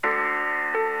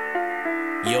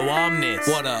Yo, Omnis.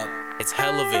 What up? It's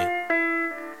Hellovit.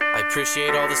 I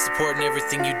appreciate all the support and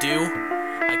everything you do.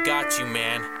 I got you,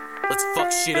 man. Let's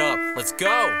fuck shit up. Let's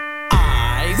go.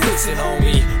 Listen,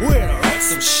 homie, we're to write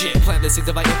some shit. Plant the seeds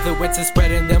of my influence and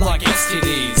spreading them like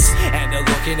STDs. And they're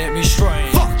looking at me strange.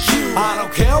 Fuck you! I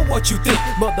don't care what you think,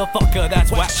 motherfucker,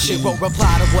 that's whack shit. Won't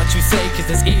reply to what you say, cause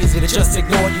it's easy to just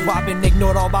ignore you. I've been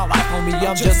ignored all my life, homie,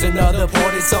 I'm just another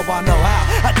ported, so I know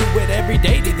how. I do it every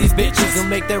day to these bitches who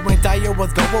make their entire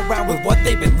worlds go around with what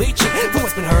they've been leeching. From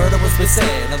what's been heard or what's been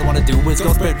said, all they wanna do is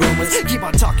go spread rumors. Keep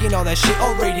on talking all that shit,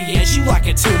 or radiate you like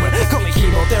a tumor. Call me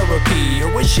chemotherapy,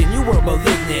 or wishing you were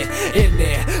malignant. Isn't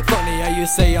it funny how you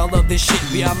say all of this shit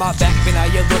behind my back, but now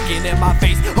you're looking in my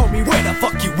face? Homie, where the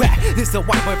fuck you at? This a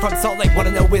white boy from Salt Lake,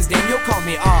 wanna know his name? You'll call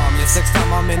me Omnis. Next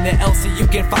time I'm in the LC, you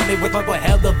can find me with my boy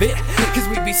Hellovit. Cause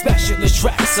we be smashing the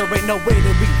tracks, there ain't no way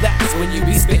to relax when you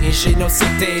be spitting shit. No sick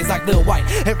days like Lil White,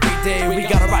 every day we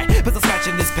gotta write. But I'm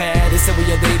scratching this pad, it's so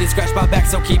your lady scratch my back.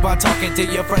 So keep on talking to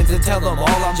your friends and tell them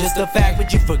all I'm just a fag,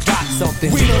 but you forgot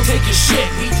something. We don't take your shit,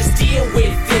 we just deal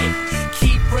with it.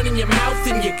 Keep running your mouth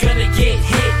and you're gonna get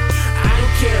hit. I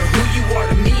don't care who you are,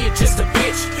 to me you're just a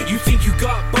bitch. You think you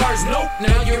got bars, nope,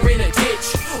 now you're in a ditch.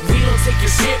 We don't take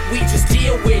your shit, we just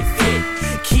deal with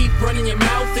it. Keep running your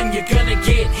mouth and you're gonna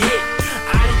get hit.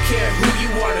 I don't care who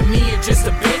you are, to me you're just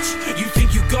a bitch. You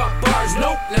think you got bars,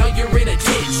 nope, now you're in a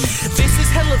ditch. This is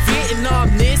Hellovit and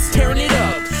Omnis, tearing it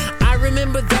up. I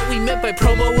remember that we met by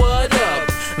promo, what up?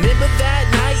 Remember that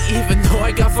night, even though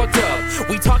I got fucked up.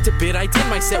 We talked a bit, I did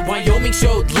my set, Wyoming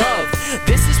showed love.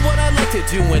 This is what I like to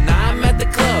do when I'm at the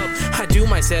club. I do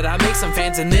my set, I make some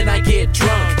fans and then I get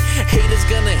drunk. Haters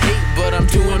gonna hate, but I'm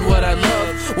doing what I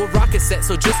love. We'll rock a set,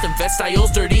 so just invest,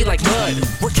 style's dirty like mud.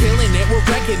 We're killing it, we're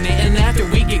wrecking it, and after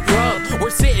we get grub, we're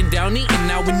sitting down eating,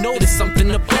 now we notice something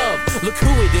above. Look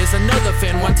who it is, another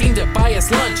fan wanting to buy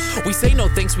us lunch. We say no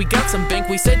thanks, we got some bank,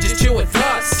 we said just chill with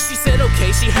us. She said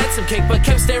okay, she had some cake, but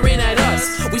kept staring at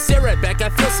us. We stare right back, I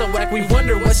feel so whack, we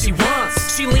wonder what she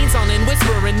wants. She leans on and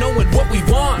whispering, knowing what we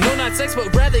want. No, not sex,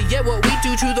 but rather yet what we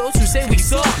do to those who say we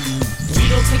suck. We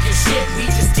don't take your shit, we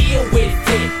just deal with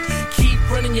it. Keep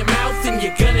running your mouth and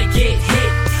you're gonna get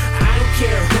hit. I don't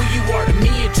care who you are, to me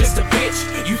you're just a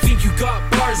bitch. You think you got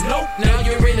bars, nope, now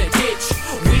you're in a ditch.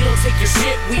 We don't take your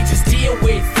shit, we just deal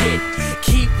with it.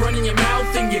 Keep running your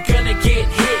mouth and you're gonna get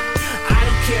hit. I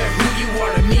don't care who you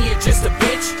are, to me you're just a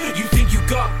bitch. You think you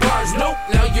got bars, nope,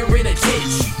 now you're in a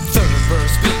ditch. Third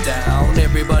verse beat down,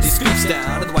 everybody speaks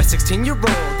down. And the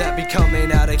 16-year-old that be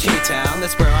coming out of K-Town.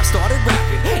 That's where I started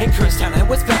rapping, in Crosstown and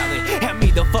West Valley. Hand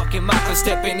me the fucking mic, I'm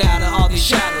stepping out of all these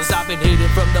shadows. I've been hidden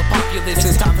from the populace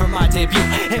since time for my debut.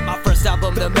 And my first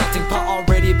album, The Melting Pot,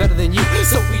 already better than you.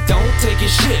 So we don't take a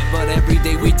shit, but every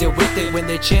day we deal with it. When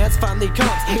the chance finally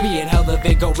comes, me and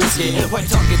Hellovit go risk it. Why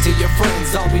talking to your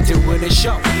friends, all we doing is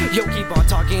show. Yo, keep on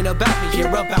talking about me, hear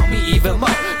about me even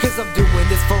more. Cause I'm doing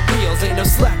this for reals, ain't no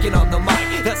slacking on the mic.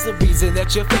 That's the reason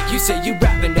that you're fake, you say you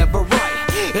rap and never write.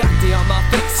 Acting on my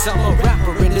face, I'm a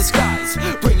rapper in disguise,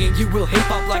 bringing you real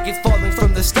hip-hop like it's falling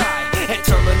from the sky. At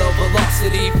terminal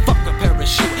velocity, fuck a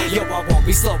parachute. Yo, I won't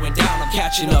be slowing down, I'm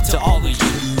catching up to all of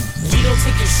you. We don't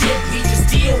take your shit, we just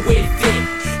deal with it.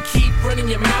 Keep running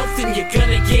your mouth and you're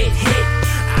gonna get hit.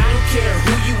 I don't care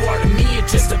who you are, to me you're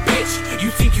just a bitch. You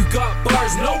think you got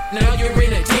bars, nope, now you're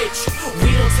in a ditch.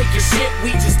 We don't take your shit,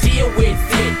 we just deal with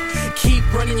it. Keep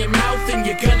running your mouth and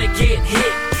you're gonna get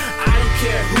hit. I don't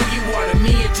care who you are, to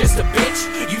me you're just a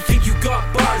bitch. You think you got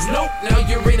bars, nope, now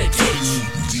you're in a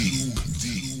ditch.